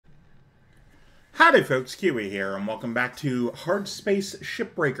Howdy folks, Keywii here, and welcome back to Hardspace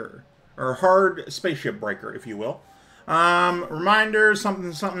Shipbreaker, or Hard Spaceship Breaker, if you will. Reminder,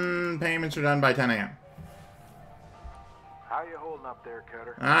 something, payments are done by 10 a.m. How you holding up there,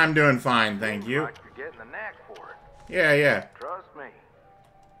 Cutter? I'm doing fine, thank you. Like you're getting the knack for it. Yeah. Trust me,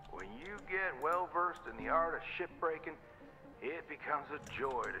 when you get well versed in the art of shipbreaking, it becomes a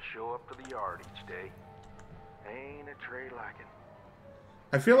joy to show up to the yard each day. Ain't a trade like it.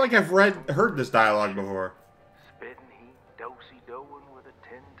 I feel like I've heard this dialogue before. Spitting heat, dosey-doing with a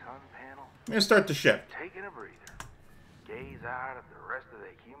 10-ton panel. I'm gonna start the ship. Taking a breather. Gaze out at the rest of the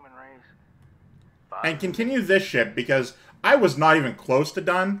human race. And continue this ship, because I was not even close to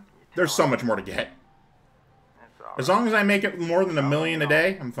done. There's so much more to get. As long as I make it more than 1 million a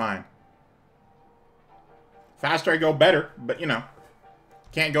day, I'm fine. Faster I go, better. But, you know,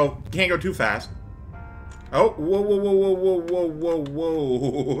 can't go too fast. Oh, whoa.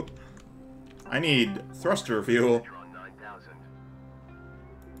 I need thruster fuel.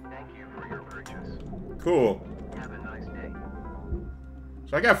 Thank you for your purchase. Cool. Have a nice day.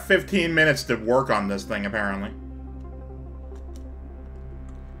 So I got 15 minutes to work on this thing, apparently.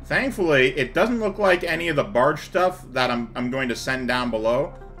 Thankfully, it doesn't look like any of the barge stuff that I'm going to send down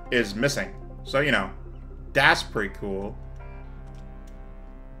below is missing. So, you know, that's pretty cool.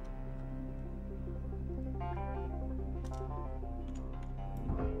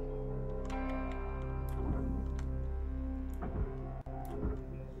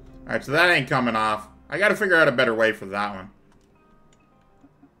 Alright, so that ain't coming off. I gotta figure out a better way for that one.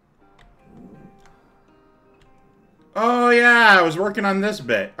 Oh yeah, I was working on this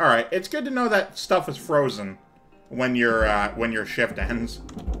bit. Alright, it's good to know that stuff is frozen when your shift ends.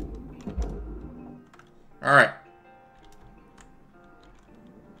 Alright.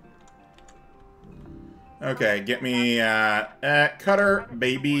 Okay, get me cutter,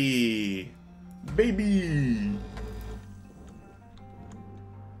 baby. Baby.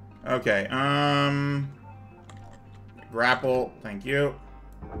 Okay, grapple, thank you.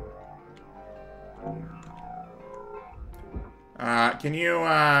 Can you,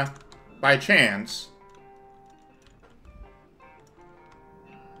 by chance...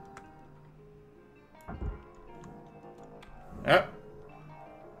 Oh.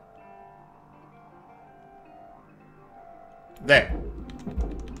 There.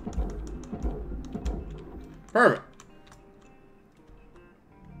 Perfect.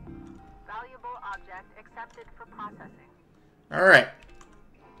 Object accepted for processing. All right.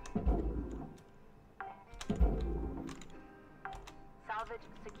 Salvage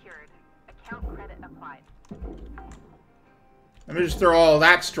secured. Account credit applied. Let me just throw all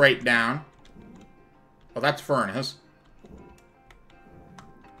that straight down. Oh, that's furnace.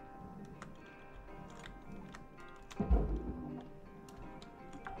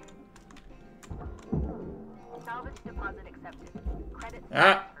 Salvage deposit accepted. Credit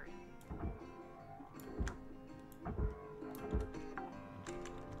Ah.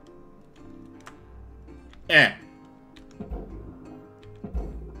 Yeah.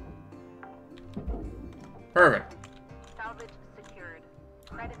 Perfect. Salvage secured.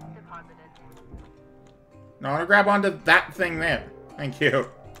 Credits deposited. No, I want to grab onto that thing there. Thank you.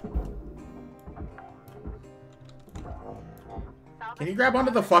 Can you grab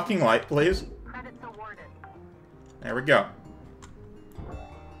onto the fucking light, please? Credits awarded. There we go.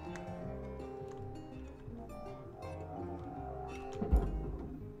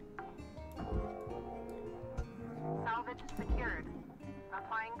 Secured.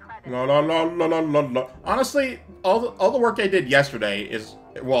 Applying credit. La. Honestly, all the work I did yesterday is,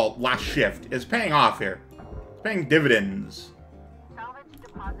 well, last shift, is paying off here. It's paying dividends. Salvage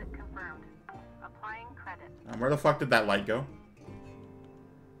deposit confirmed. Applying credit. Where the fuck did that light go?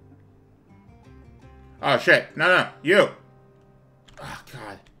 Oh shit. No, you! Oh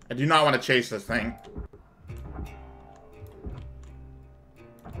god. I do not want to chase this thing.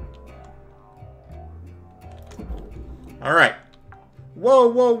 Alright.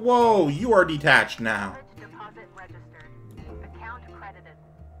 Whoa. You are detached now. Deposit registered. Account credited.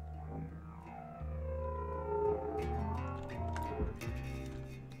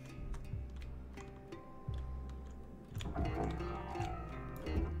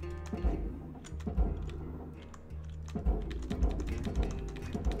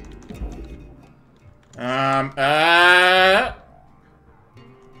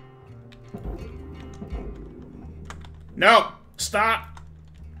 No! Stop!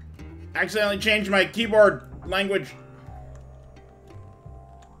 Accidentally changed my keyboard language.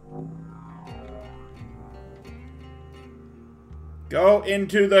 Go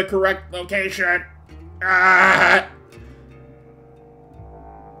into the correct location. Ah!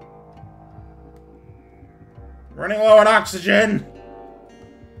 Running low on oxygen!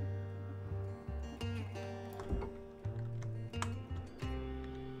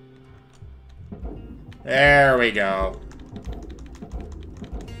 There we go.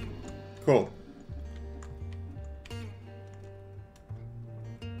 Cool.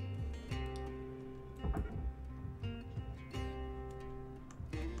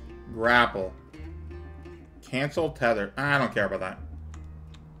 Grapple. Cancel tether. I don't care about that.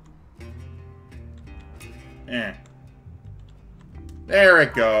 There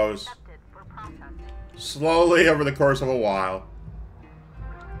it goes. Slowly over the course of a while.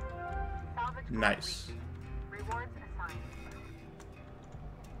 Nice. Rewards assigned.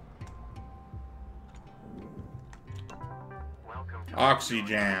 Welcome to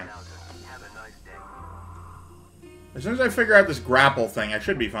Oxygen. Have a nice day. As soon as I figure out this grapple thing, I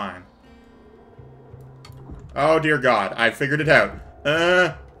should be fine. Oh dear God, I figured it out.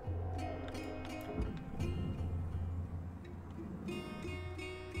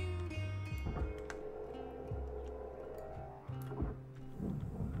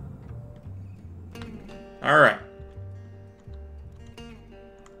 Alright.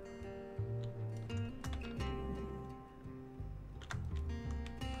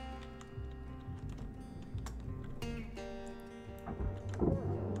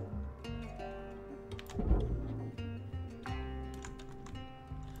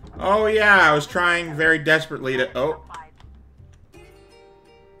 Oh yeah, I was trying very desperately to... Oh. I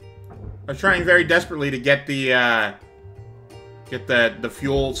was trying very desperately to get the, the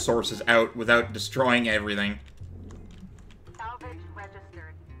fuel sources out without destroying everything. Salvage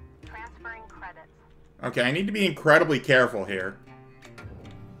registered. Transferring credits. Okay, I need to be incredibly careful here.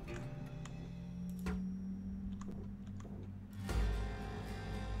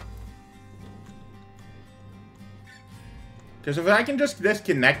 Because if I can just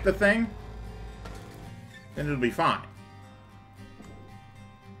disconnect the thing, then it'll be fine.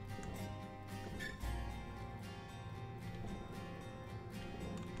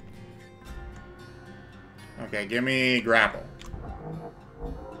 Okay, give me grapple.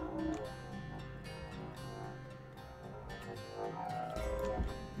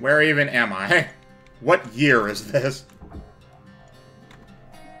 Where even am I? What year is this?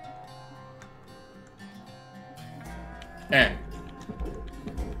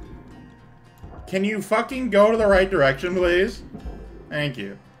 Can you fucking go to the right direction, please? Thank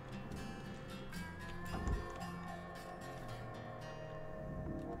you.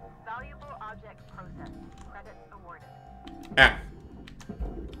 Valuable object processed. Credits awarded. F.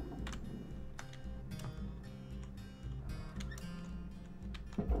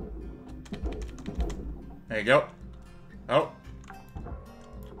 There you go. Oh.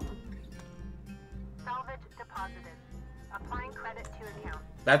 Salvage deposited. Applying credit to account.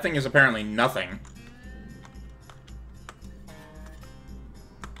 That thing is apparently nothing.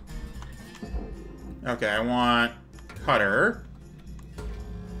 Okay, I want cutter.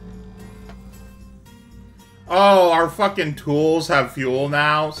 Oh, our fucking tools have fuel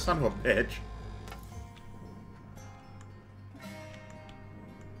now? Son of a bitch.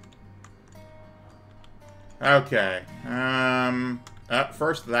 Okay.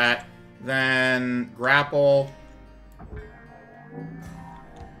 First that. Then grapple.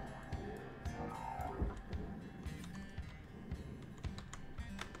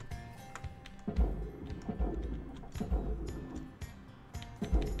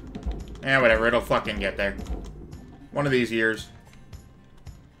 Eh, whatever, it'll fucking get there. One of these years.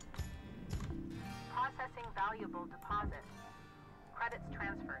 Processing valuable deposit. Credits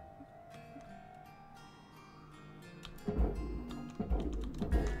transferred.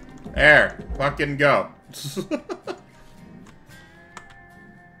 There. Fucking go. Salvage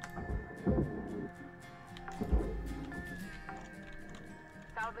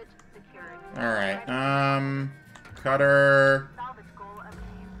secured. Alright, cutter. Salvage goal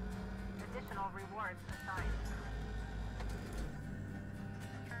obtained. Additional rewards assigned.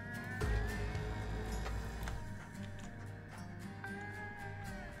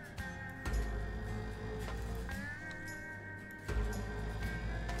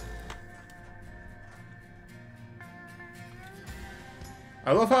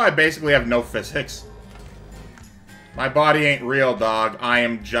 I love how I basically have no physics. My body ain't real, dog. I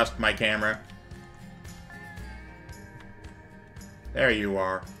am just my camera. There you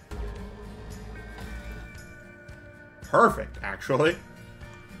are. Perfect, actually.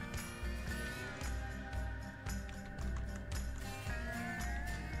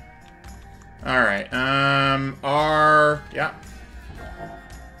 Alright, R... Yeah.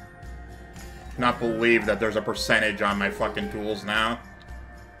 Cannot believe that there's a percentage on my fucking tools now.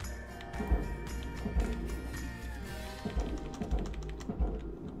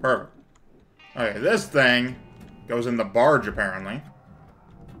 Perfect. Okay, this thing goes in the barge, apparently.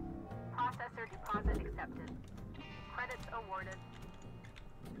 Processor deposit accepted. Credits awarded.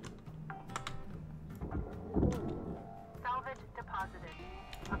 Salvage deposited.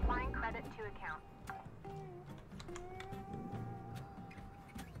 Applying credit to account.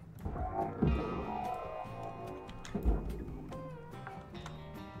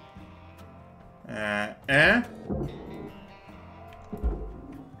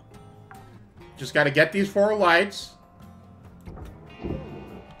 Just gotta get these 4 lights.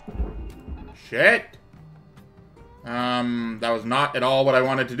 Shit. That was not at all what I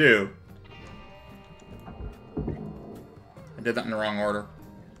wanted to do. I did that in the wrong order.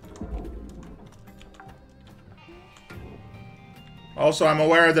 Also, I'm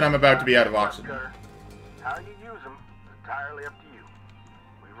aware that I'm about to be out of oxygen. How you use them is entirely up to you.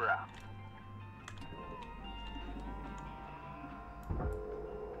 We were out.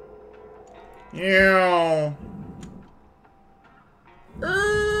 Yeah. Your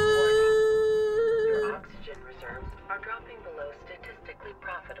oxygen reserves are dropping below statistically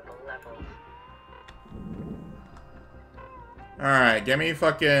profitable levels. Alright, give me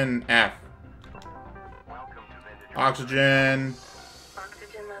fucking F. Welcome to Vintage. Oxygen.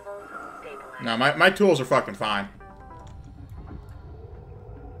 Oxygen levels stabilized. No, my tools are fucking fine.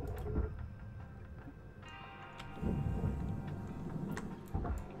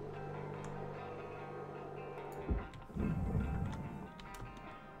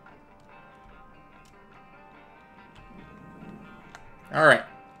 Alright.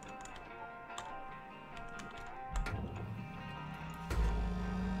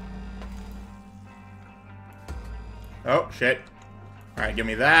 Oh, shit. Alright, give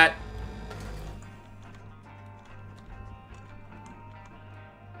me that.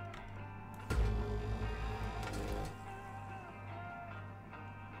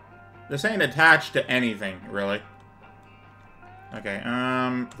 This ain't attached to anything, really. Okay,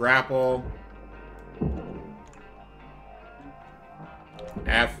 grapple.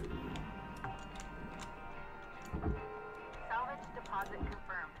 F. Salvage deposit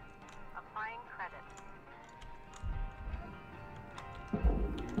confirmed. Applying credit.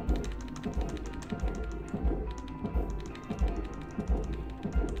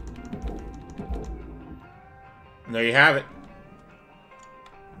 And there you have it.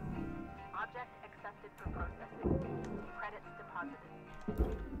 Object accepted for processing. Credits deposited.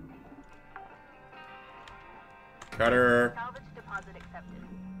 Cutter. Salvage deposit accepted.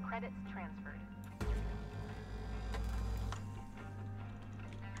 Credits transferred.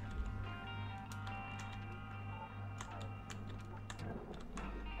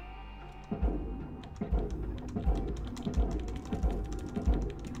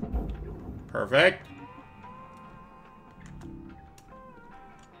 Perfect.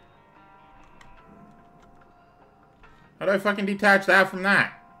 How do I fucking detach that from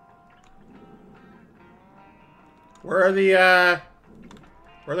that? Where are the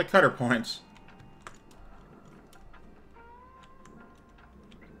cutter points?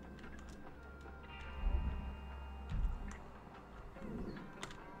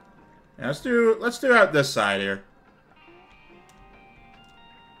 Yeah, let's do out this side here.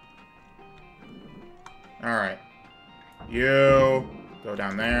 Alright. You go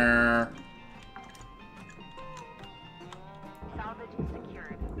down there. Salvage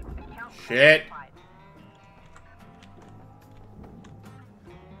secured. Account Shit. applied.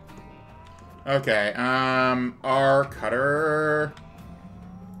 Okay, our cutter.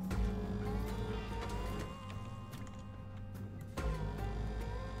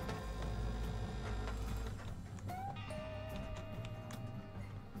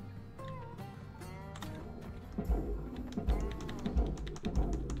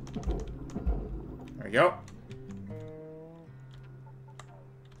 There we go.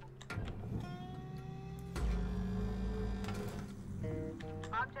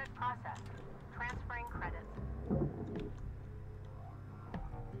 Object processed. Transferring credits.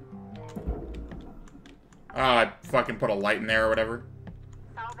 Oh, I fucking put a light in there or whatever.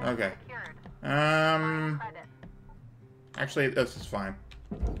 Salvage Okay. secured. Applying credit. Actually, this is fine.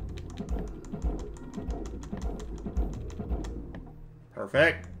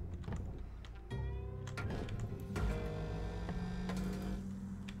 Perfect.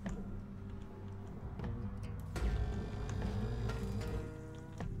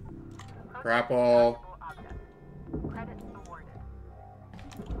 Grapple. Object. Credits awarded.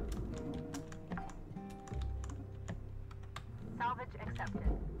 Salvage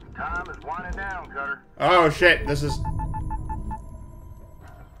accepted. Time is winding down, Cutter. Oh shit, this is...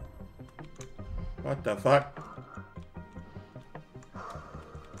 What the fuck?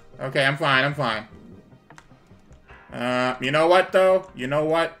 Okay, I'm fine, I'm fine. You know what, though? You know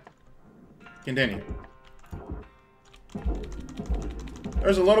what? Continue.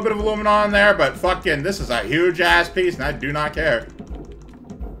 There's a little bit of aluminum on there, but fucking, this is a huge-ass piece, and I do not care.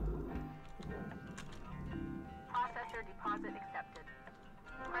 Processor deposit accepted.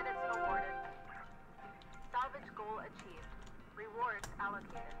 Credits awarded. Salvage goal achieved. Rewards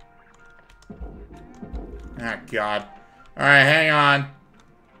allocated. Ah, God. Alright, hang on.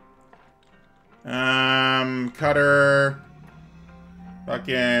 Cutter.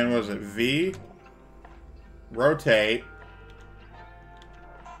 Fucking, what was it? V? Rotate.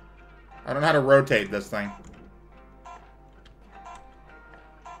 I don't know how to rotate this thing.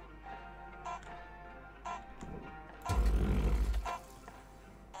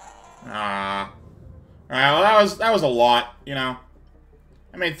 Ah. Alright, well that was a lot, you know.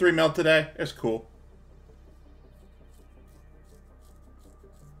 I made 3 mil today. It's cool.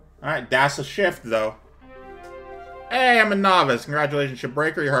 Alright, that's a shift, though. Hey, I'm a novice. Congratulations,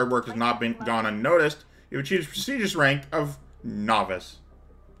 Shipbreaker. Your hard work has not been gone unnoticed. You've achieved the prestigious rank of novice.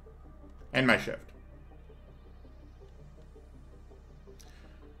 And my shift.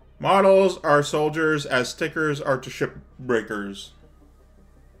 Models are soldiers as stickers are to shipbreakers.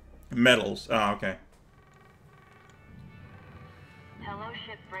 Medals. Oh, okay. Hello,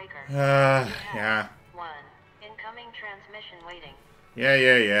 Shipbreaker. Yeah. 1. Incoming transmission waiting.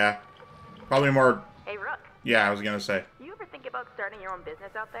 Yeah. Probably more... Hey, Rook. Yeah, I was gonna say. You ever think about starting your own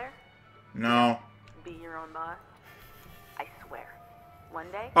business out there? No. Be your own boss? I swear.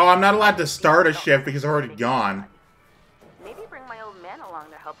 One day... Oh, I'm not allowed to start a shift because I've already gone. Maybe bring my old man along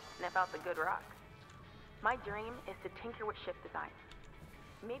to help sniff out the good rock. My dream is to tinker with ship design.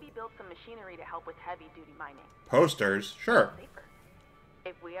 Maybe build some machinery to help with heavy-duty mining. Posters? Sure. Safer.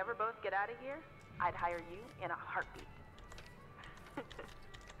 If we ever both get out of here, I'd hire you in a heartbeat.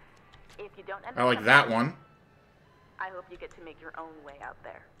 If you don't end I up like that one. I hope you get to make your own way out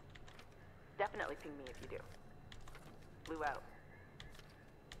there. Definitely ping me if you do. Blue out.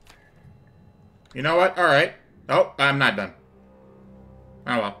 You know what? Alright. Oh, I'm not done.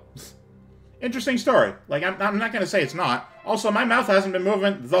 Oh well. Interesting story. Like, I'm not gonna say it's not. Also, my mouth hasn't been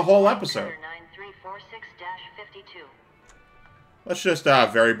moving the whole episode. 9346-52. Let's just,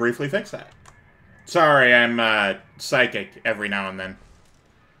 very briefly fix that. Sorry, I'm, psychic every now and then.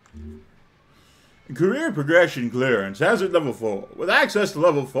 Career progression clearance. Hazard level 4. With access to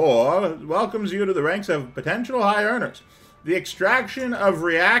level 4, welcomes you to the ranks of potential high earners. The extraction of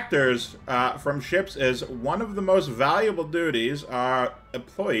reactors from ships is one of the most valuable duties our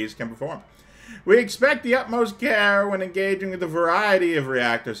employees can perform. We expect the utmost care when engaging with the variety of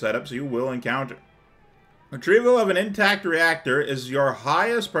reactor setups you will encounter. Retrieval of an intact reactor is your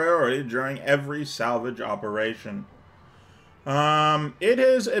highest priority during every salvage operation. It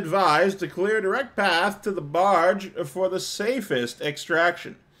is advised to clear a direct path to the barge for the safest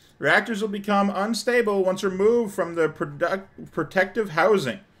extraction. Reactors will become unstable once removed from the protective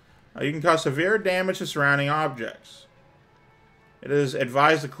housing. You can cause severe damage to surrounding objects. It is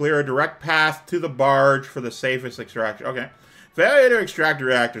advised to clear a direct path to the barge for the safest extraction. Okay. Failure to extract a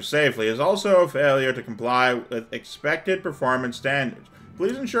reactor safely is also a failure to comply with expected performance standards.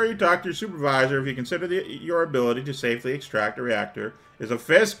 Please ensure you talk to your supervisor if you consider your ability to safely extract a reactor is a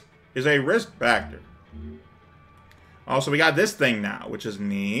risk factor. Also, we got this thing now, which is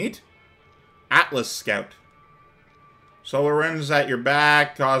neat. Atlas Scout. Solar winds at your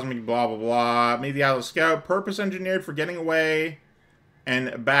back, cosmic blah blah blah. Meet the Atlas Scout, purpose engineered for getting away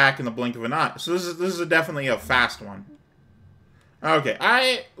and back in the blink of an eye. So this is definitely a fast one. Okay,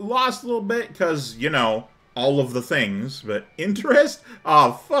 I lost a little bit because, you know, all of the things, but interest?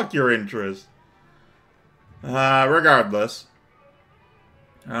 Oh, fuck your interest. Regardless.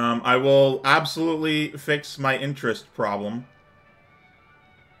 I will absolutely fix my interest problem.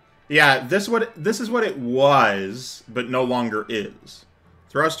 Yeah, this is what it was, but no longer is.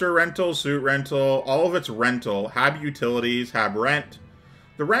 Thruster rental, suit rental, all of it's rental. Hab utilities, hab rent.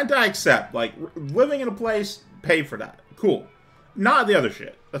 The rent I accept. Like, living in a place, pay for that. Cool. Not the other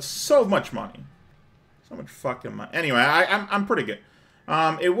shit. That's so much money. So much fucking money. Anyway, I'm pretty good.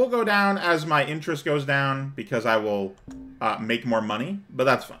 It will go down as my interest goes down because I will make more money, but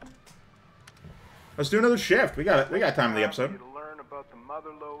that's fine. Let's do another shift. We got time in the episode. To learn about the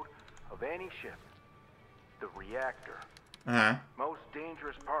mother lode of any ship, the reactor. Most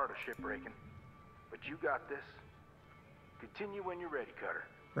dangerous part of shipbreaking, but you got this. Continue when you're ready, Cutter.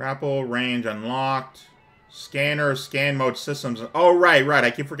 Grapple range unlocked. Scanner, scan mode systems. Oh, right. I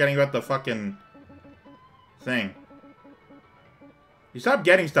keep forgetting about the fucking thing. You stopped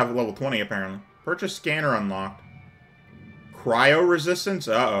getting stuff at level 20, apparently. Purchase scanner unlocked. Cryo resistance?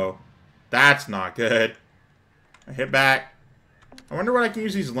 Uh-oh. That's not good. I hit back. I wonder what I can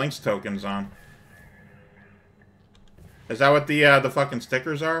use these links tokens on. Is that what the fucking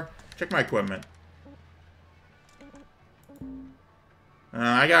stickers are? Check my equipment.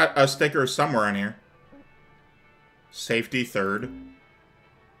 I got a sticker somewhere in here. Safety third.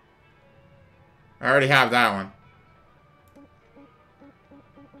 I already have that one.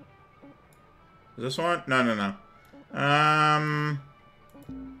 Is this one? No, no, no.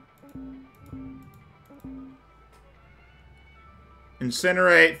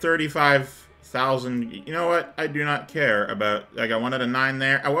 Incinerate 35,000. You know what? I do not care about. I got 1 out of 9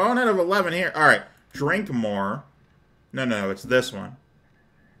 there. Oh, 1 out of 11 here. All right. Drink more. No, no, it's this one.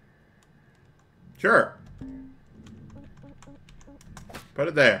 Sure. Put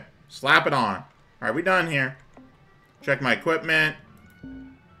it there. Slap it on. All right, we done here. Check my equipment.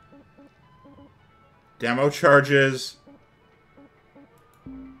 Demo charges.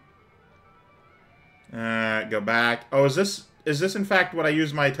 Go back. Oh, is this in fact what I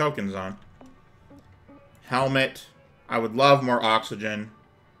use my tokens on? Helmet. I would love more oxygen.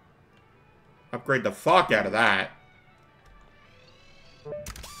 Upgrade the fuck out of that.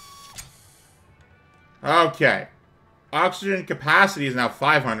 Okay. Oxygen capacity is now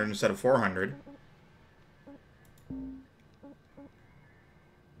 500 instead of 400.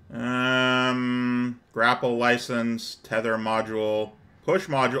 Grapple license, tether module, push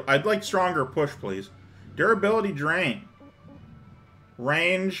module. I'd like stronger push, please. Durability drain.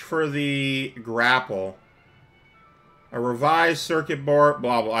 Range for the grapple. A revised circuit board,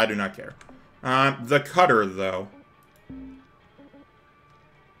 blah, blah. I do not care. The cutter, though.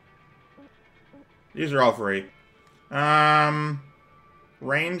 These are all free.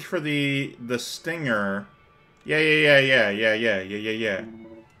 Range for the stinger. Yeah.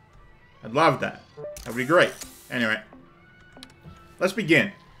 I'd love that. That would be great. Anyway. Let's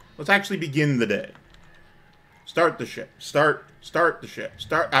begin. Let's actually begin the day. Start the ship. Start the ship.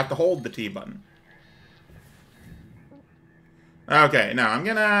 I have to hold the T button. Okay, now I'm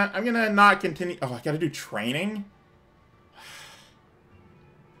gonna not continue. Oh, I gotta do training?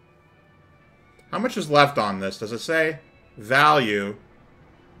 How much is left on this? Does it say? Value.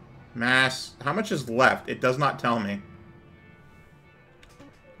 Mass. How much is left? It does not tell me.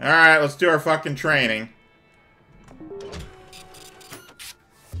 Alright, let's do our fucking training.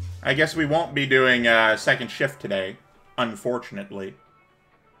 I guess we won't be doing second shift today, unfortunately.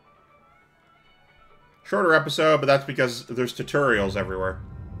 Shorter episode, but that's because there's tutorials everywhere.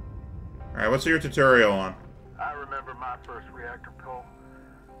 Alright, what's your tutorial on? I remember my first reactor pull.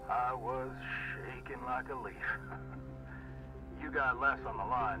 I was shaking like a leaf. You got less on the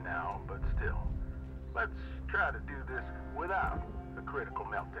line now, but still. Let's try to do this without a critical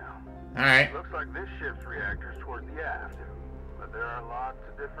meltdown. Alright. Looks like this ship's reactor's towards the aft, but there are lots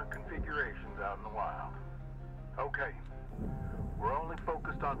of different configurations out in the wild. Okay, we're only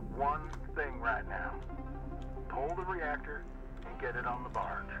focused on one thing right now. Pull the reactor and get it on the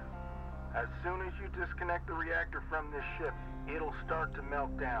barge. As soon as you disconnect the reactor from this ship, it'll start to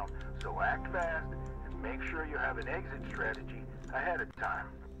melt down. So act fast and make sure you have an exit strategy ahead of time.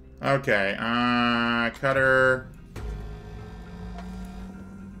 Okay, cutter.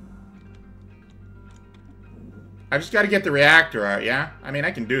 I just gotta get the reactor out, yeah? I mean,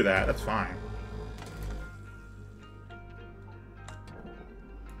 I can do that. That's fine.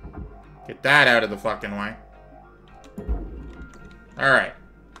 Get that out of the fucking way. Alright.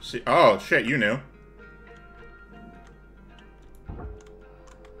 See, oh, shit, you knew.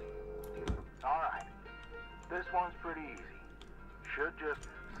 Alright. This one's pretty easy. Should just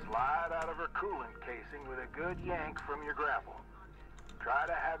slide out of her coolant casing with a good yank from your grapple. Try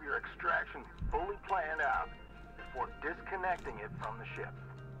to have your extraction fully planned out before disconnecting it from the ship.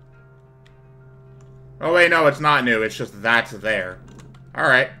 Oh, wait, no, it's not new. It's just that's there.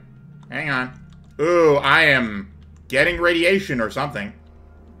 Alright. Hang on. Ooh, I am getting radiation or something.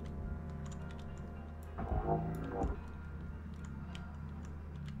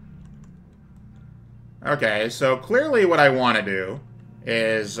 Okay, so clearly what I want to do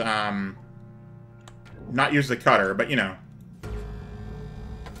is, not use the cutter, but, you know.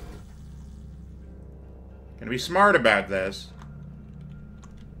 Gonna be smart about this.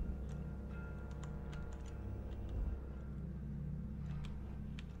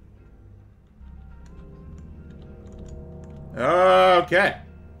 Okay.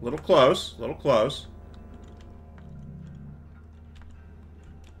 Little close, little close.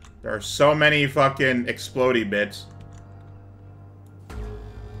 There are so many fucking explodey bits.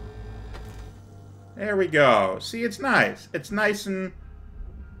 There we go. See, it's nice. It's nice and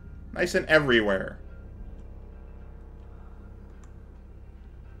everywhere.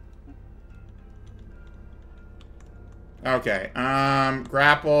 Okay,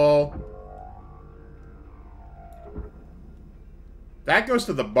 grapple. That goes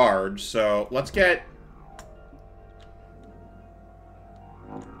to the barge, so let's get...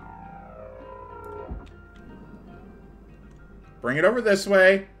 Bring it over this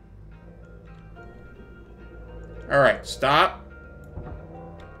way. Alright, stop.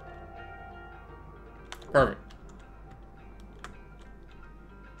 Perfect.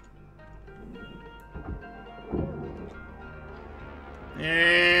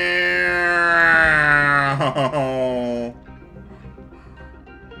 Yeah.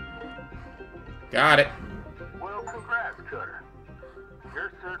 Got it. Well, congrats, Cutter.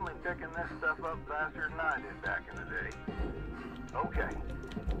 You're certainly picking this stuff up faster than I did back in the day. Okay,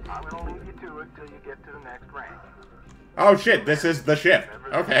 I'm gonna leave you to it till you get to the next range. Oh shit, this is the ship.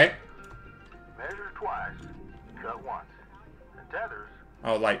 Okay. Measure twice, cut once. And tethers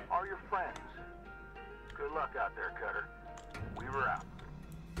Oh, like... are your friends. Good luck out there, Cutter. We were out.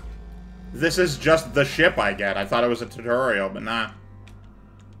 This is just the ship I get. I thought it was a tutorial, but nah.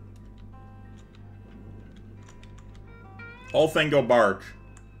 Whole thing go barge.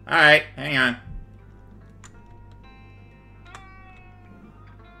 Alright, hang on.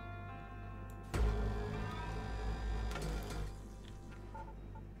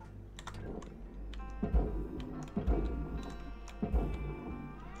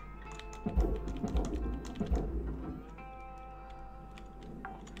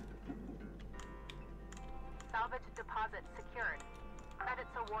 Salvage deposit secured.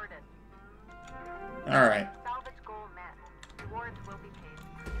 Credits awarded. Alright. Salvage goal met. Rewards will be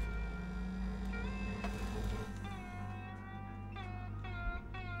paid.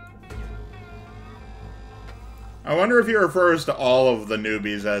 I wonder if he refers to all of the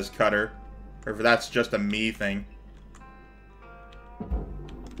newbies as Cutter. Or if that's just a me thing.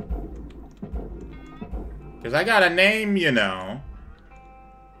 Because I got a name, you know.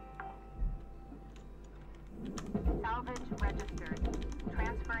 Salvage registered.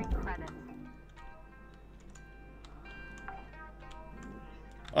 Transferring credits.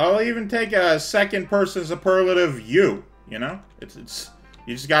 I'll even take a second person superlative you know? It's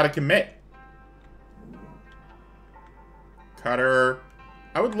you just gotta commit. Cutter.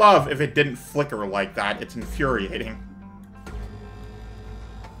 I would love if it didn't flicker like that. It's infuriating.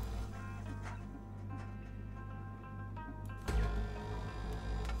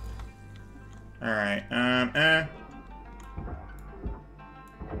 Alright,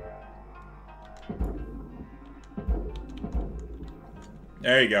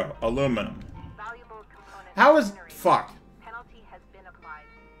 There you go. Aluminum. Valuable component. How is... machinery. Fuck. Penalty has been applied.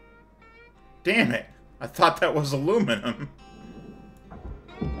 Damn it. I thought that was aluminum.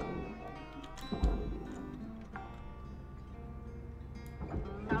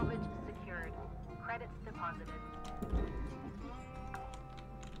 Salvage secured. Credits deposited.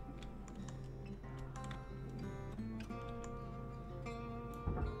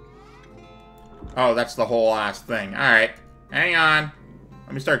 Oh, that's the whole ass thing. Alright. Hang on.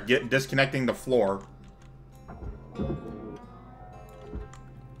 Let me start disconnecting the floor.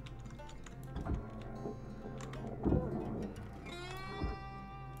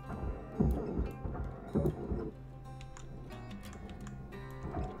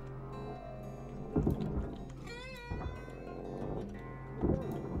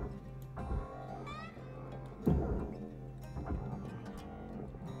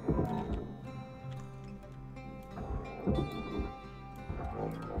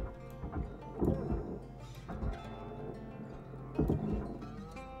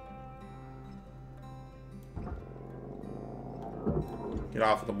 Get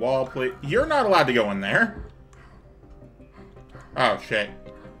off of the wall, please. You're not allowed to go in there. Oh, shit.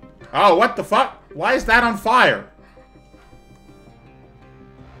 Oh, what the fuck? Why is that on fire?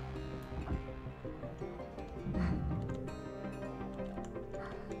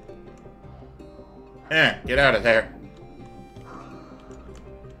 Get out of there.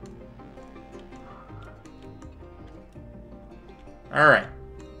 Alright.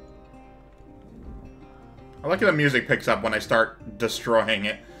 I like how the music picks up when I start destroying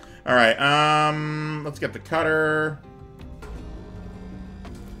it. Alright, let's get the cutter.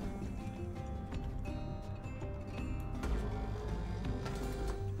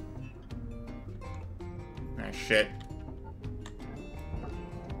 Ah, shit.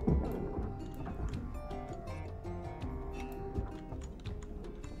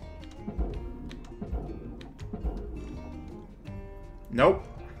 Nope.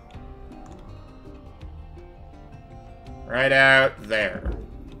 Right out there.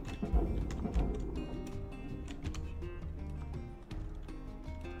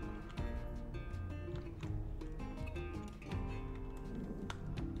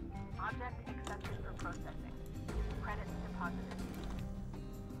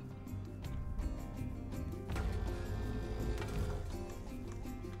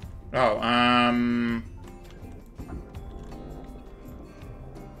 Oh,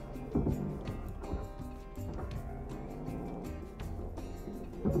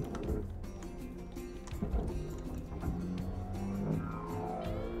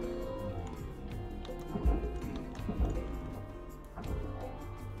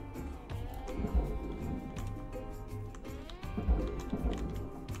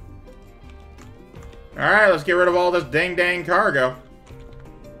 Alright, let's get rid of all this dang cargo.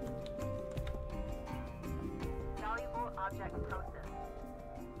 Valuable object processed.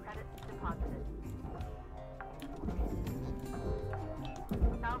 Credits deposited.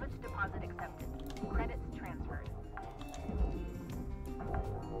 Salvage deposit accepted. Credits transferred.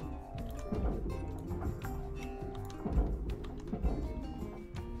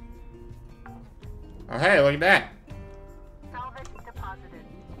 Oh, hey, look at that. Salvage deposited.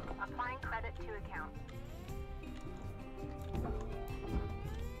 Applying credit to account.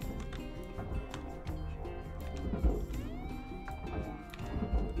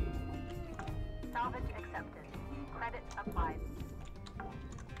 Salvage accepted. Credit applied.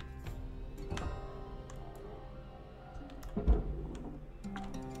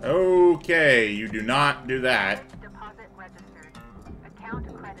 Okay, you do not do that. Deposit registered.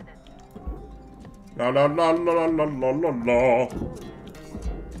 Account credited. La la la la la la la la.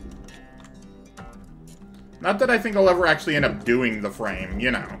 Not that I think I'll ever actually end up doing the frame, you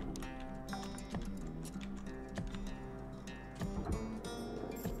know.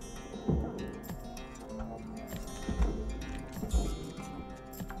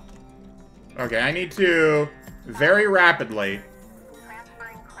 Okay, I need to very rapidly.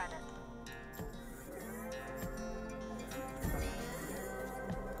 Transferring credit.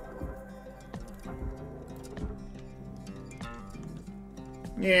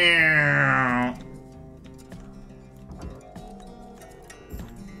 Yeah.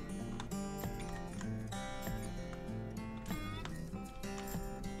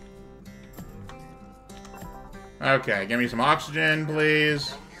 Okay, give me some oxygen,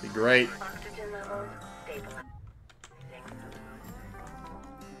 please. Be great. Oxygen levels stabilizing.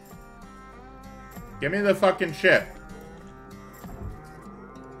 Give me the fucking ship.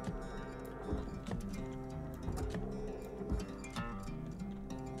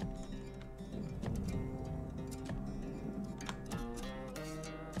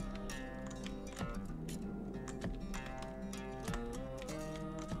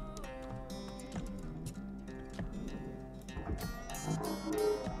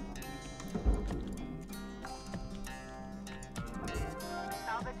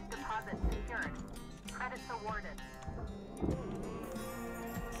 Salvage deposit secured. Credits awarded.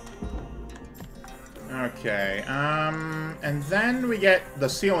 Okay, and then we get the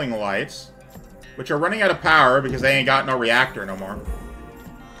ceiling lights, which are running out of power because they ain't got no reactor no more.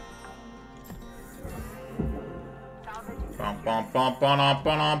 Salvage Bum, bum, bum, bum,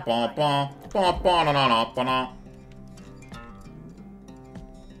 bum, bum, bum, bum, bum, bum.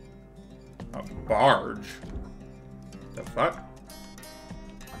 A barge? The fuck?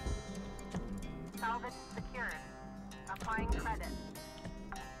 salvage secured. Applying credit.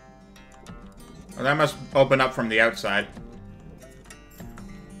 Well, that must open up from the outside.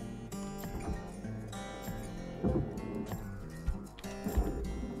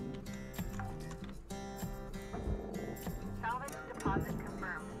 Salvage deposit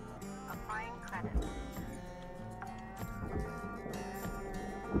confirmed. Applying credit.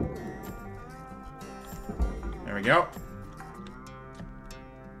 There we go.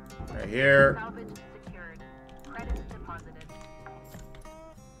 Right here. Salvage secured. Credits deposited.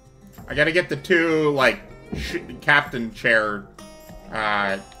 I gotta get the two, like, captain chair,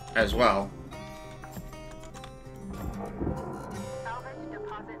 as well. Salvage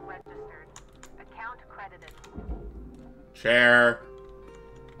deposit registered. Account credited. Chair.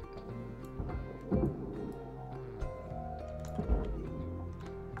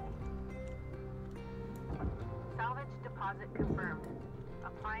 Salvage deposit confirmed.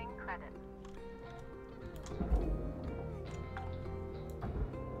 Applying credit.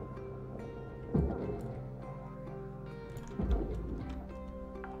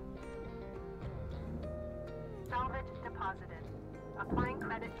 Salvage deposited. Applying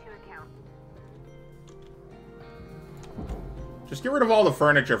credit to account. Just get rid of all the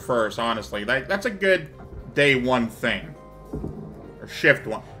furniture first, honestly. That's a good day one thing. Or shift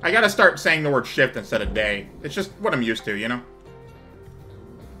one. I gotta start saying the word shift instead of day. It's just what I'm used to, you know?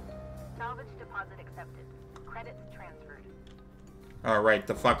 Salvage deposit accepted. Credits transferred. Alright,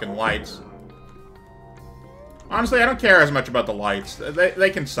 the fucking lights. Honestly, I don't care as much about the lights. They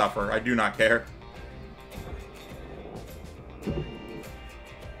can suffer. I do not care.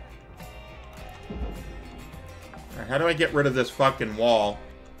 How do I get rid of this fucking wall?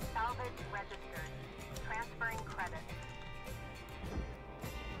 Salvage registered. Transferring credit.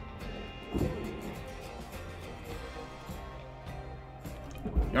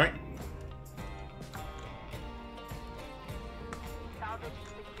 Yoink. Salvage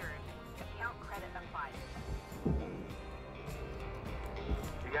secured. Account credit applied.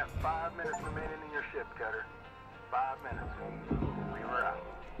 You got 5 minutes remaining in your ship, Cutter. 5 minutes. We were out.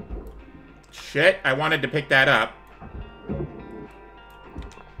 Shit, I wanted to pick that up.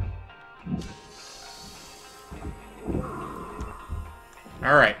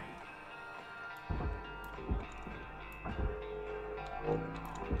 Alright.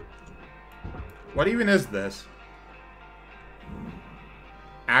 What even is this?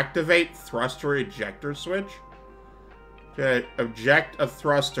 Activate thruster ejector switch? To eject a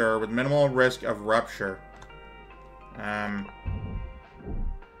thruster with minimal risk of rupture.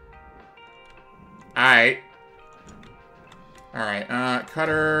 Alright. Alright,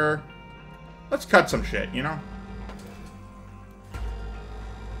 cutter. Let's cut some shit, you know?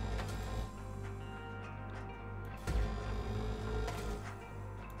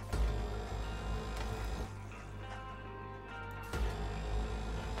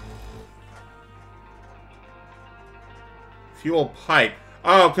 Fuel pipe.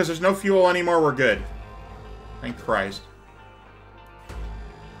 Oh, because there's no fuel anymore, we're good. Thank Christ.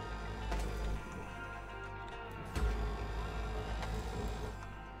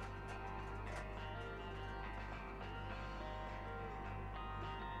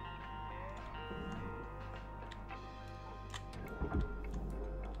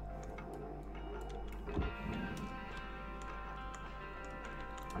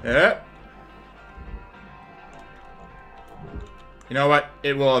 Yeah. You know what?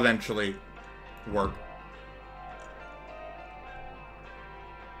 It will eventually work.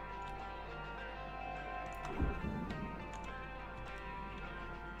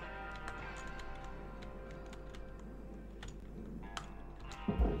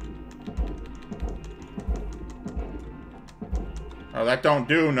 Oh, that don't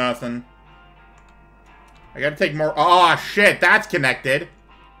do nothing. I gotta take more. Oh, shit, that's connected.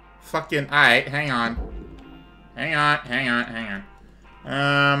 Fucking. Alright, hang on. Hang on.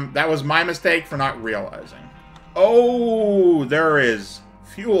 That was my mistake for not realizing. Oh, there is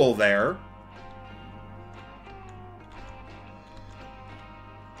fuel there.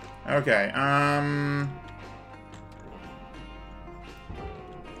 Okay,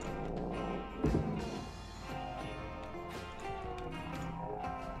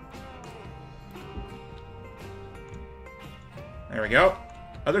 there we go.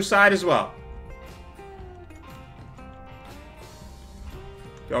 Other side as well.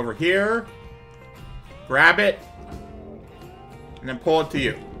 Go over here. Grab it. And then pull it to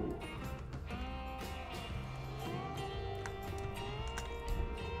you.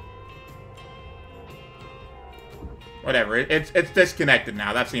 Whatever. It's disconnected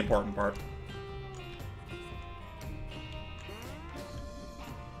now. That's the important part.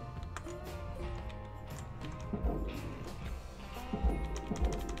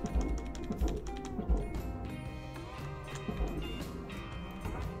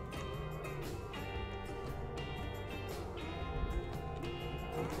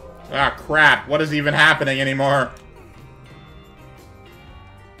 Ah, crap. What is even happening anymore?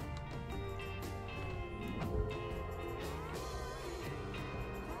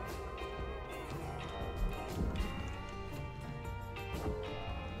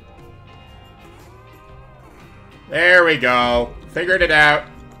 There we go. Figured it out.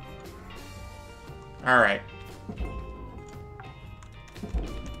 Alright.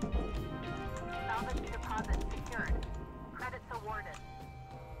 Salvage deposit secured. Credits awarded.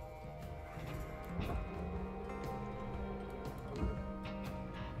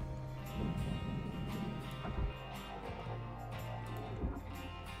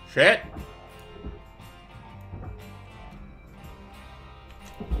 Shit.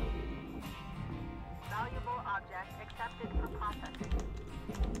 Valuable object accepted for processing.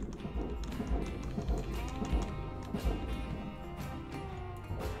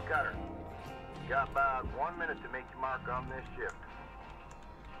 Cutter, you got about 1 minute to make your mark on this shift.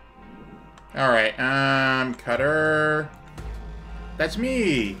 Alright, Cutter. That's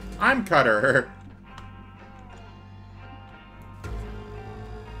me. I'm Cutter.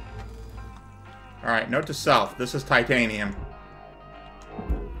 Alright, note to self. This is titanium.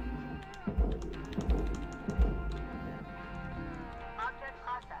 Object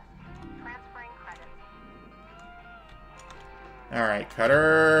processed. Transferring credits. Alright,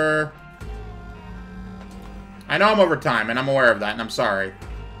 Cutter. I know I'm over time, and I'm aware of that, and I'm sorry.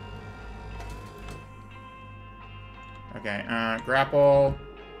 Okay, grapple.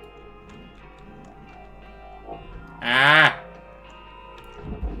 Ah!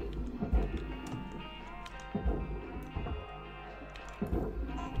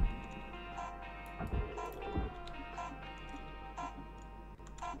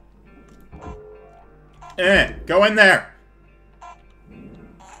 Go in there!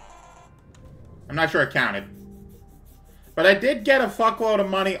 I'm not sure it counted. But I did get a fuckload of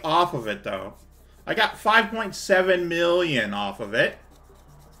money off of it, though. I got 5.7 million off of it.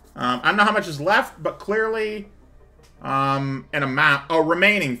 I don't know how much is left, but clearly an amount. Oh,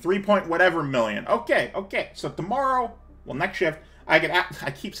 remaining 3 point whatever million. Okay, okay. So tomorrow, well, next shift,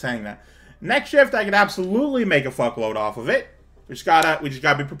 I keep saying that. Next shift, I could absolutely make a fuckload off of it. We just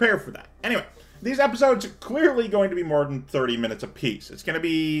gotta be prepared for that. Anyway, these episodes are clearly going to be more than 30 minutes apiece. It's going to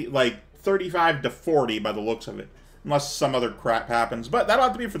be like 35 to 40 by the looks of it. Unless some other crap happens. But that'll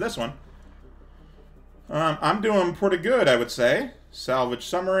have to be for this one. I'm doing pretty good, I would say. Salvage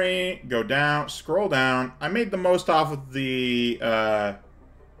summary. Go down. Scroll down. I made the most off of the... I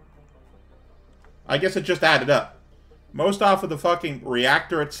guess it just added up. Most off of the fucking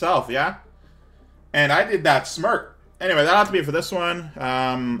reactor itself, yeah? And I did that smart. Anyway, that'll have to be it for this one.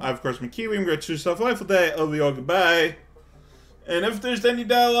 Of course, I'm Keywii. I'm going to choose self-life day. Love you all. Goodbye. And if there's any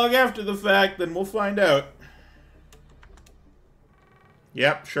dialogue after the fact, then we'll find out.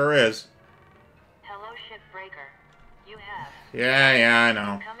 Yep, sure is. Hello, Shipbreaker. You have... Yeah, I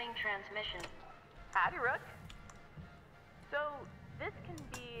know. Incoming transmission. Howdy, Rook. So, this can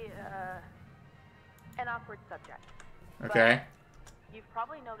be, an awkward subject. Okay. But you've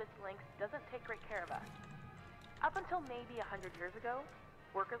probably noticed Lynx doesn't take great care of us. Up until maybe 100 years ago,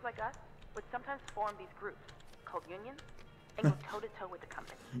 workers like us would sometimes form these groups called unions and go toe-to-toe with the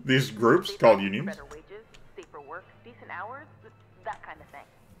company. These groups called unions? Better wages, safer work, decent hours, that kind of thing.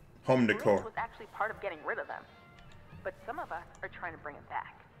 Home decor. Lynx was actually part of getting rid of them. But some of us are trying to bring them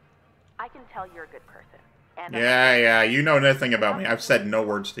back. I can tell you're a good person. And yeah, you know nothing about me. I've said no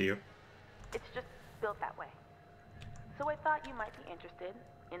words to you. It's just built that way. So I thought you might be interested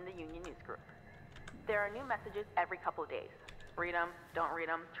in the Union News Group. There are new messages every couple of days. Read them, don't read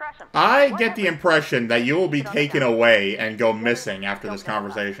them, trash them. I get the impression that you will be taken away and go missing after this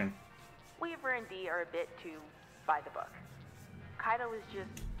conversation. Weaver and Dee are a bit too by the book. Kaido is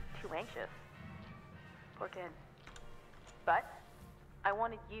just too anxious. Poor kid. But I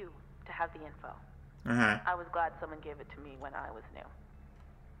wanted you to have the info. I was glad someone gave it to me when I was new.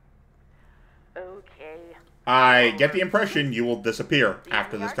 Okay. I get the impression you will disappear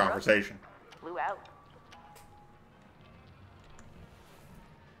after this conversation. Flew out.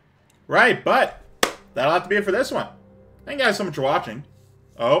 Right, but that'll have to be it for this one. Thank you guys so much for watching.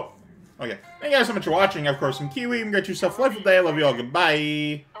 Oh, okay. Thank you guys so much for watching. Of course, I'm Keywii. Get yourself a wonderful day. I love you all.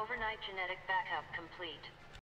 Goodbye. Overnight genetic backup complete.